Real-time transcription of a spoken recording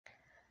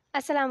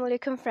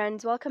Assalamualaikum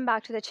friends, welcome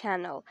back to the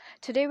channel.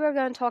 Today we're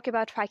going to talk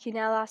about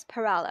Trichinella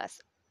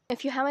spiralis.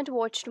 If you haven't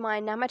watched my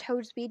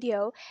nematodes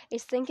video,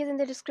 its link is in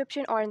the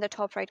description or in the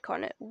top right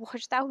corner.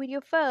 Watch that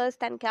video first,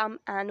 then come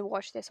and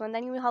watch this one.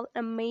 Then you will have an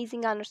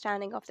amazing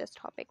understanding of this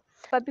topic.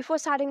 But before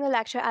starting the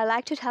lecture, I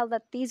like to tell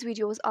that these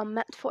videos are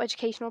meant for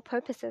educational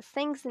purposes.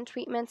 Things and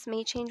treatments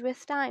may change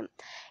with time.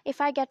 If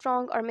I get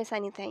wrong or miss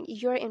anything,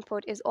 your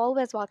input is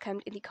always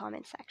welcomed in the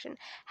comment section.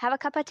 Have a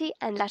cup of tea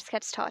and let's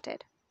get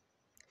started.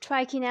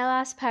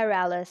 Trichinella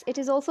spiralis. It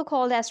is also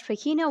called as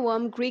trichina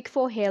worm, Greek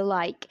for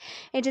hair-like.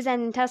 It is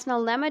an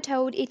intestinal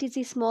nematode. It is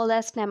the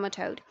smallest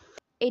nematode.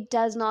 It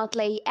does not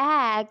lay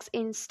eggs.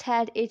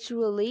 Instead, it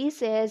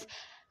releases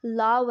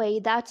larvae.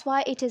 That's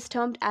why it is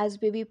termed as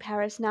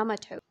viviparous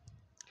nematode.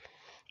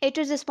 It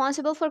is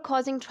responsible for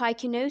causing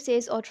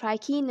trichinosis or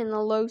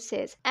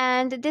trichinellosis,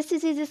 and this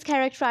disease is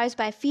characterized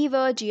by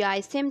fever,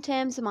 GI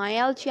symptoms,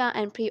 myalgia,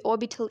 and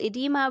preorbital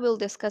edema. We'll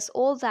discuss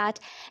all that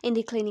in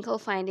the clinical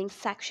findings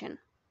section.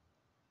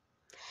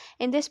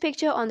 In this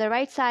picture on the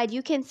right side,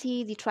 you can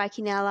see the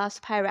Trichinella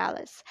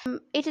spiralis.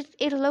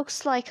 It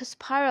looks like a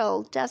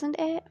spiral, doesn't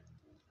it?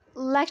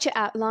 Lecture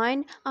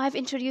outline. I've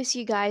introduced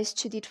you guys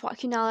to the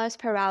Trichinella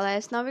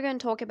spiralis. Now we're going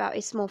to talk about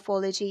its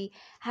morphology,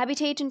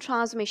 habitat and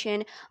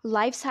transmission,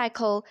 life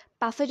cycle,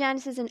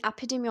 pathogenesis and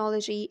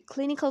epidemiology,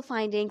 clinical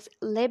findings,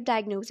 lab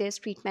diagnosis,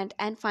 treatment,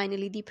 and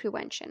finally the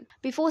prevention.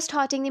 Before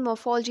starting the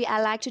morphology,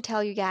 I like to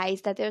tell you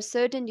guys that there are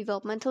certain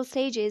developmental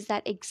stages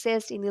that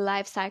exist in the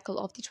life cycle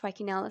of the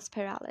Trichinella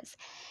spiralis.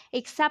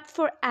 Except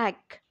for egg,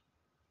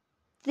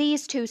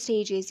 these two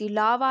stages, the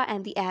larva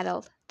and the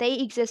adult, they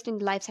exist in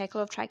the life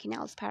cycle of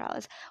Trichinella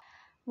spiralis.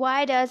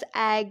 Why does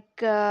egg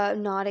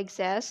not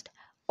exist,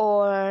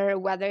 or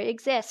whether it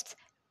exists?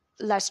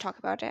 Let's talk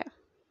about it.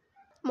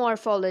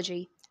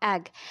 Morphology.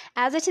 Egg.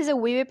 As it is a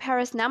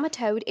viviparous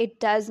nematode,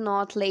 it does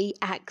not lay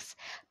eggs.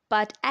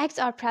 But eggs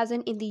are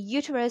present in the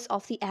uterus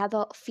of the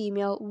adult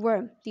female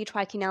worm, the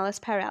Trichinella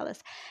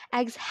spiralis.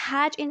 Eggs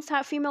hatch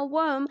inside female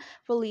worm,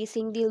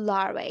 releasing the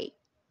larvae.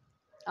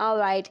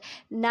 Alright,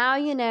 now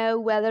you know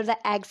whether the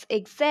eggs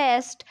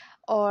exist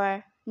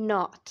or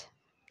not.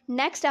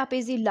 Next up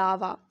is the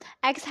larva.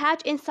 Eggs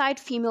hatch inside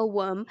female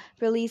worm,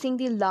 releasing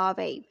the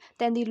larvae.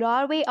 Then the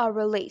larvae are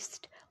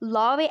released.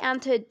 Larvae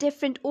enter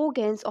different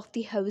organs of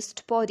the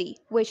host body.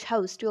 Which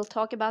host? We'll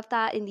talk about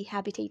that in the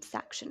habitat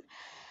section.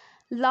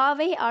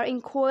 Larvae are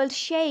in coiled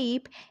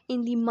shape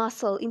in the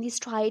muscle, in the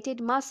striated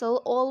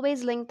muscle.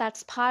 Always link that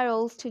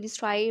spirals to the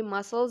striated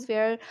muscles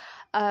where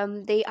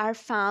they are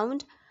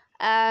found.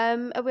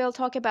 We'll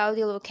talk about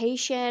the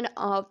location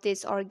of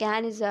this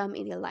organism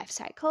in the life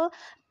cycle,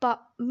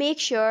 but make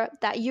sure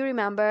that you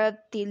remember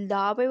the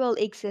larvae will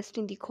exist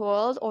in the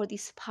coiled or the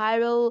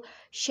spiral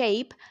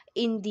shape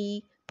in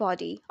the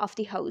body of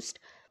the host.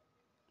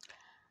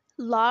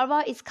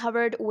 Larva is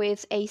covered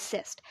with a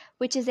cyst,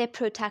 which is a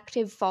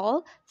protective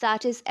wall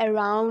that is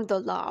around the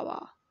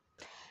larva.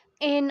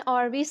 In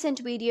our recent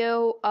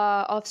video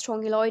of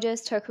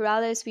Strongyloides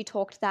turcularis, we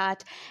talked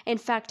that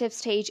infective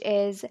stage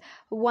is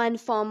one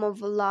form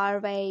of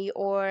larvae,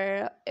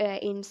 or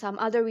in some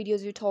other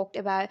videos we talked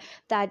about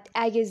that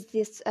egg is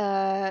this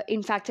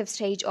infective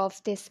stage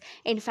of this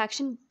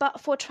infection.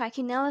 But for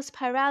Trichinella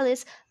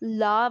spiralis,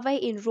 larvae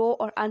in raw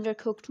or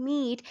undercooked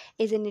meat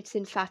is in its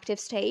infective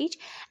stage,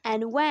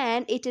 and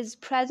when it is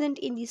present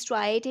in the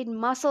striated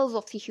muscles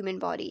of the human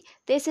body,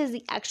 this is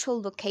the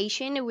actual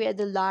location where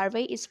the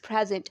larvae is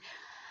present.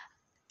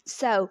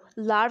 So,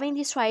 larvae in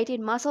the striated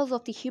muscles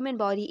of the human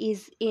body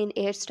is in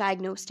its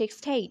diagnostic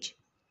stage.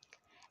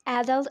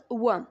 Adult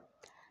worm.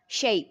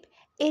 Shape.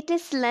 It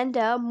is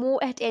slender,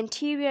 more at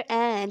anterior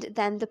end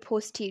than the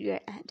posterior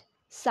end.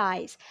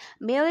 Size.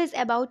 Male is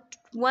about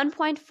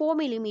 1.4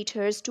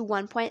 millimeters to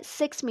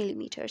 1.6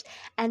 millimeters,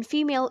 and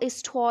female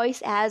is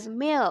twice as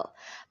male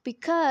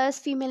because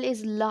female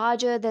is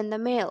larger than the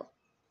male.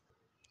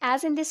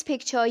 As in this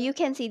picture, you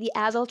can see the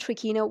adult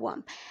trichina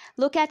worm.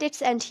 Look at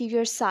its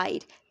anterior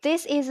side.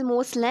 This is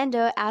more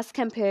slender as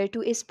compared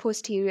to its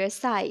posterior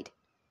side.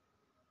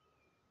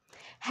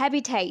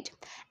 Habitat.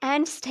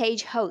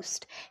 End-stage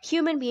host.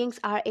 Human beings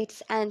are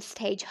its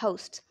end-stage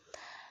hosts.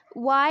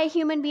 Why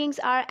human beings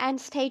are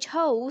end-stage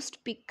hosts?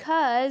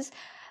 Because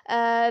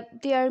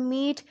their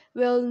meat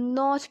will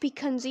not be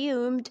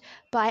consumed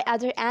by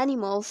other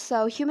animals,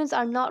 so humans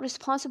are not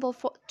responsible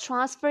for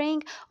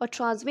transferring or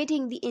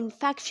transmitting the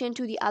infection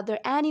to the other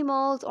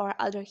animals or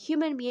other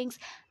human beings.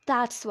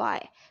 That's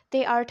why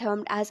they are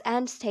termed as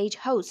end-stage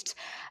hosts.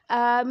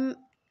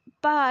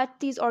 But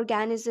these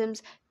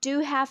organisms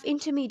do have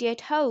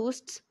intermediate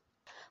hosts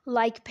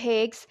like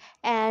pigs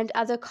and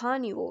other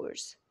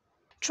carnivores.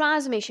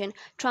 Transmission.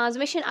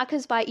 Transmission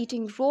occurs by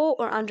eating raw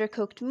or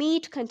undercooked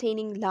meat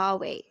containing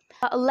larvae.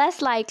 Less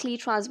likely,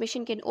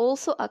 transmission can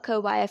also occur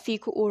via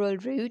fecal-oral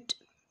route.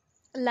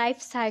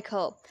 Life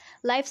cycle.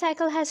 Life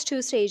cycle has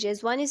two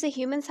stages. One is the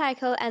human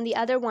cycle and the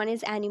other one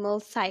is animal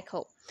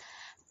cycle.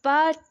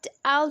 But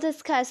I'll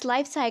discuss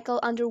life cycle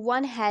under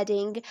one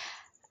heading,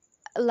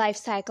 life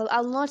cycle.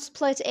 I'll not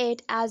split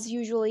it as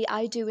usually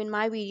I do in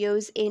my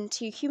videos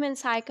into human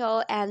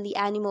cycle and the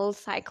animal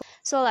cycle.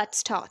 So let's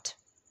start.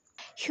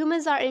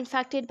 Humans are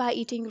infected by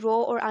eating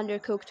raw or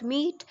undercooked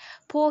meat,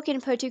 pork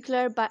in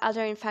particular, by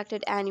other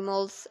infected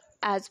animals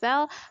as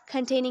well,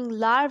 containing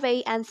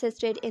larvae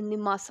encysted in the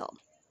muscle.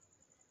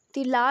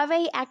 The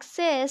larvae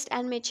exist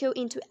and mature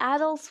into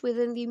adults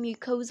within the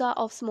mucosa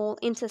of small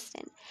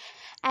intestine.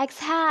 Eggs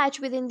hatch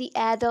within the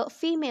adult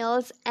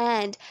females,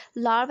 and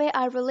larvae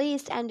are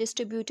released and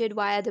distributed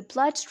via the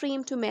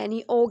bloodstream to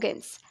many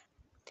organs.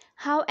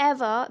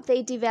 However,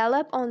 they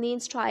develop on the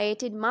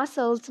striated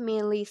muscles,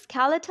 mainly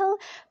skeletal,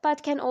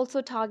 but can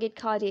also target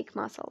cardiac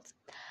muscles.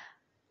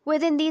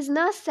 Within these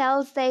nerve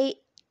cells, they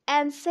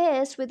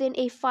encyst within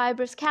a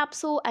fibrous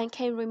capsule and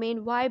can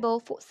remain viable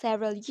for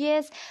several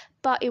years,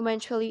 but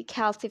eventually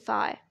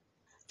calcify.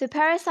 The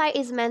parasite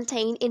is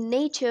maintained in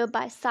nature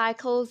by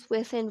cycles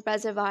within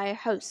reservoir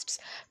hosts,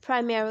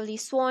 primarily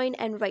swine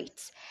and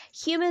rates.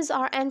 Humans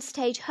are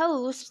end-stage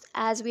hosts,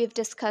 as we have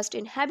discussed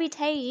in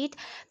habitat,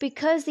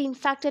 because the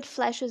infected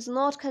flesh is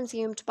not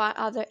consumed by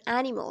other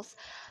animals,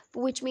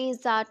 which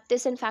means that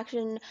this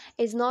infection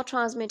is not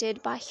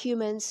transmitted by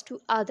humans to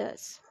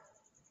others.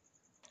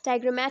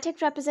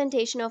 Diagrammatic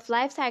representation of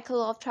life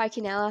cycle of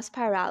Trichinella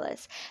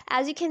spiralis.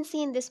 As you can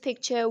see in this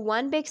picture,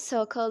 one big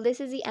circle,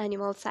 this is the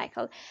animal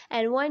cycle,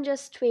 and one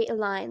just straight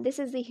line, this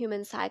is the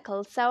human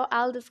cycle. So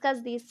I'll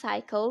discuss these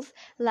cycles.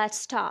 Let's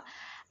start.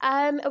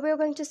 We're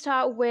going to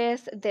start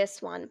with this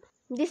one.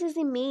 This is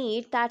the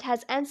meat that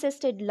has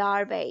encysted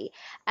larvae,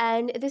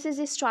 and this is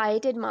the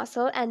striated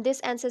muscle, and this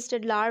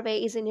encysted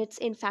larvae is in its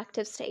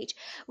infective stage.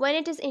 When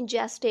it is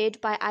ingested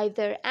by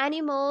either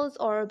animals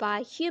or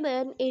by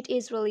human, it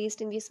is released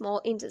in the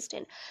small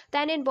intestine.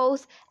 Then in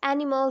both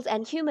animals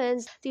and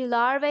humans, the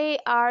larvae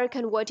are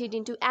converted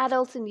into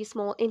adults in the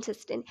small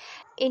intestine.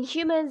 In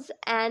humans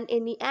and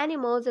in the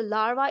animals, the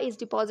larva is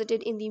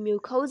deposited in the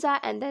mucosa,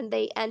 and then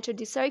they enter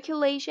the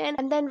circulation,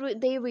 and then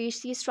they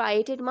reach the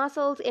striated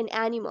muscles. In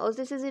animals,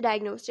 this is a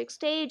diagnostic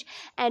stage,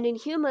 and in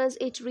humans,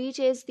 it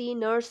reaches the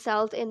nerve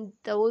cells in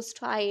those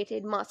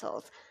striated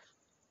muscles.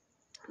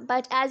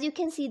 But as you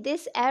can see,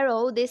 this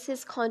arrow, this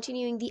is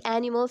continuing the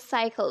animal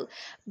cycle.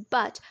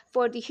 But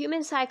for the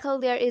human cycle,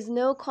 there is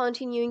no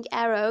continuing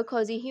arrow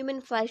because the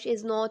human flesh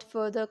is not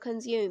further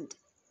consumed.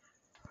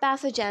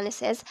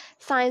 Pathogenesis.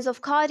 Signs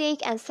of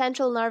cardiac and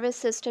central nervous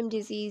system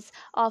disease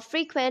are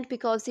frequent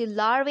because the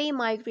larvae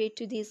migrate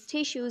to these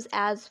tissues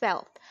as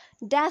well.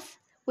 Death,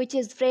 which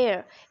is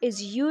rare,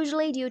 is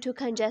usually due to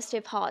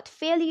congestive heart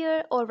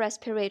failure or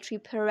respiratory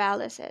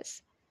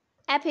paralysis.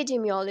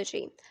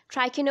 Epidemiology.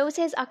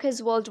 Trichinosis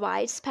occurs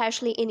worldwide,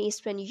 especially in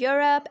Eastern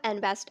Europe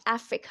and West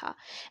Africa.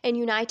 In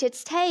United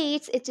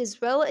States, it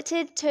is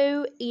related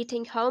to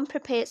eating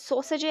home-prepared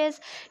sausages,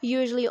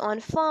 usually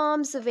on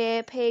farms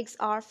where pigs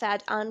are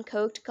fed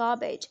uncooked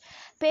garbage.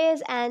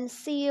 Pears and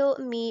seal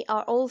meat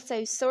are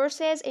also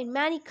sources. In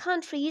many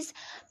countries,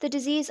 the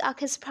disease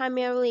occurs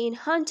primarily in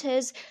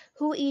hunters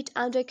who eat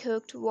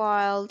undercooked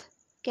wild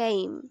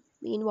game,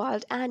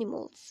 wild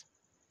animals.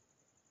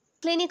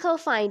 Clinical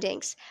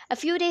findings. A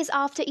few days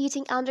after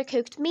eating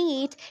undercooked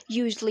meat,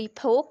 usually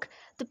pork,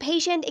 the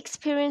patient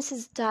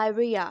experiences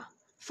diarrhea,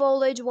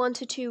 followed 1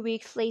 to 2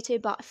 weeks later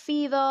by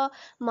fever,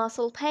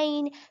 muscle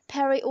pain,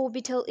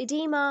 periorbital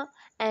edema,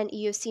 and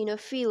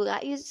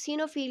eosinophilia.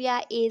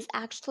 Eosinophilia is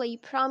actually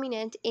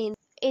prominent in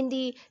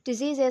the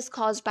diseases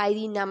caused by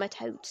the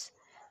nematodes.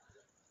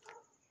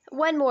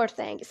 One more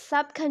thing,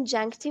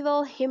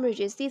 subconjunctival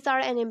hemorrhages. These are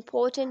an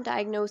important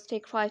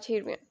diagnostic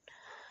criterion.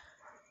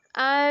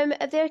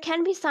 There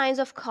can be signs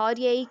of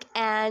cardiac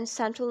and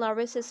central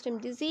nervous system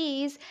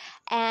disease,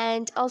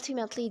 and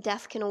ultimately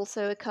death can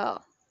also occur.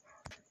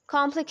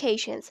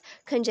 Complications: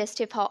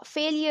 congestive heart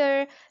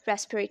failure,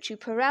 respiratory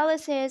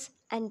paralysis,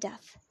 and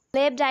death.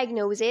 Lab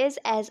diagnosis,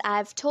 as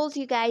I've told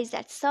you guys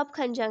that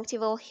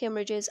subconjunctival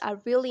hemorrhages are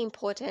really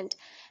important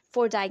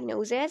for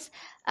diagnosis.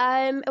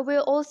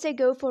 We'll also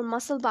go for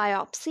muscle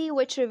biopsy,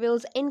 which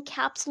reveals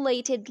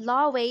encapsulated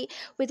larvae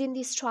within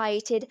the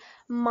striated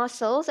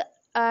muscles.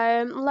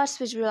 Let's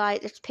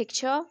visualize this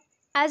picture.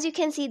 As you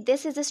can see,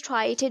 this is a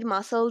striated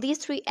muscle. These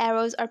 3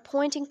 arrows are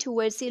pointing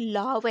towards the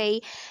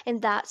larvae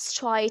in that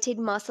striated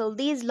muscle.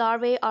 These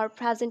larvae are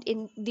present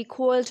in the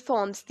coiled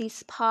forms, the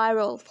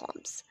spiral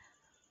forms.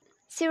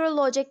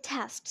 Serologic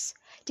tests.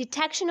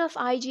 Detection of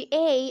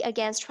IgA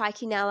against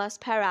Trichinella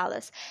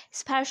spiralis,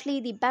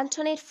 especially the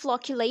bentonite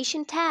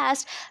flocculation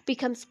test,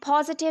 becomes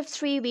positive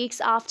 3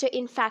 weeks after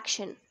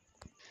infection.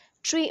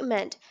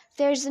 Treatment.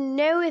 There is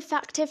no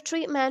effective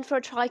treatment for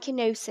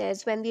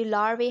trichinosis when the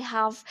larvae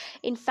have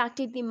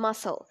infected the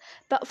muscle,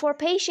 but for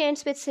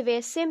patients with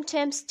severe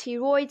symptoms,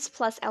 steroids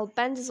plus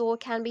albendazole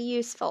can be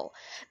useful.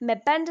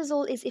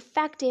 Mebendazole is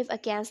effective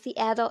against the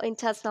adult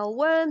intestinal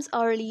worms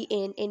early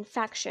in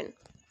infection.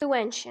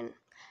 Prevention.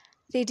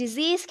 The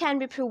disease can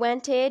be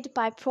prevented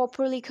by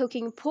properly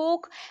cooking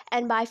pork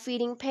and by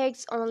feeding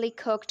pigs only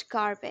cooked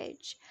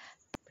garbage.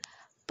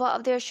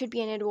 But there should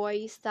be an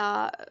advice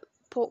that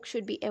pork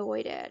should be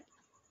avoided.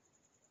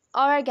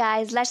 Alright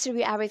guys, let's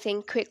review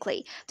everything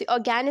quickly. The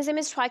organism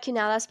is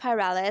Trichinella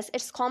spiralis,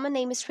 its common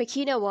name is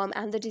trichina worm,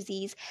 and the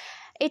disease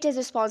it is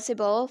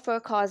responsible for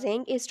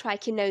causing is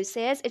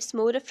trichinosis. Its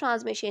mode of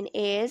transmission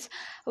is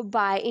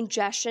by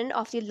ingestion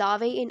of the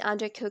larvae in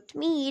undercooked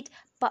meat,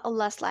 but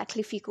less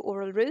likely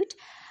fecal-oral route.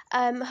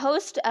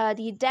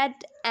 The dead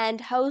end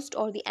host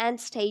or the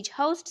end stage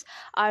hosts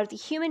are the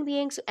human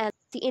beings, and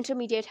the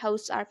intermediate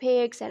hosts are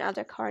pigs and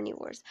other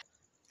carnivores.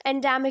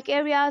 Endemic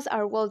areas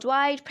are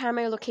worldwide.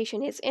 Primary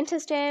location is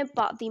intestine,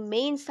 but the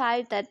main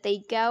site that they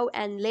go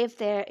and live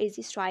there is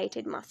the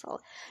striated muscle,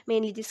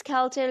 mainly the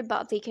skeletal,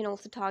 but they can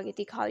also target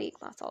the cardiac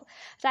muscle.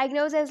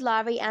 Diagnosis: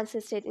 larvae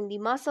encysted in the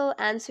muscle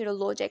and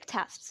serologic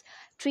tests.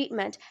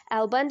 Treatment: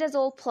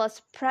 albendazole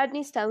plus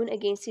prednisone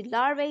against the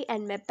larvae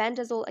and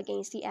mebendazole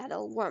against the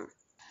adult worm.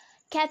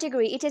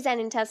 Category: it is an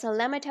intestinal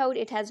nematode.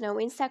 It has no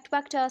insect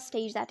vector.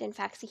 Stage that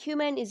infects the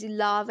human is the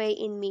larvae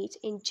in meat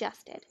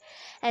ingested.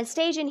 And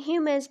stage in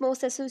humans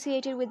most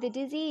associated with the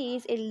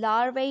disease is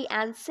larvae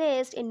and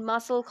cyst in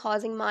muscle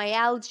causing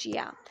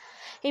myalgia.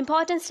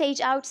 Important stage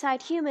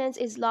outside humans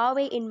is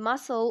larvae in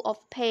muscle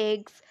of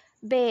pigs,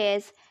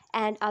 bears,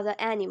 and other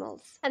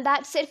animals. And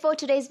that's it for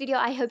today's video.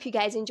 I hope you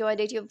guys enjoyed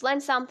it. You've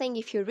learned something.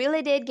 If you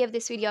really did, give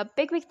this video a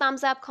big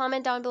thumbs up.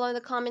 Comment down below in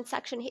the comment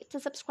section. Hit the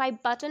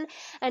subscribe button.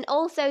 And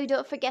also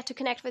don't forget to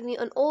connect with me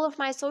on all of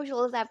my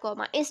socials. I've got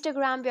my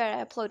Instagram where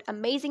I upload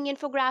amazing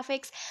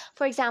infographics.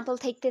 For example,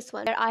 take this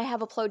one where I have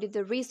uploaded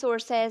the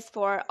resources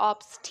for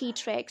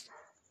obstetrics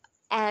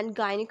and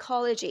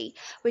gynecology,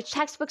 which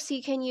textbooks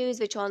you can use,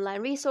 which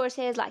online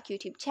resources like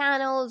YouTube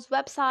channels,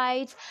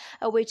 websites,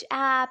 which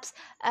apps,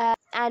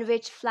 and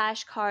which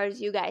flashcards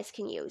you guys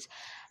can use,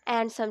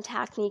 and some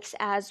techniques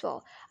as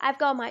well. I've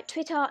got my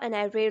Twitter and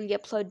I rarely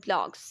upload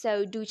blogs,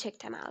 so do check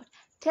them out.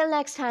 Till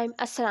next time,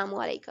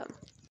 Assalamualaikum.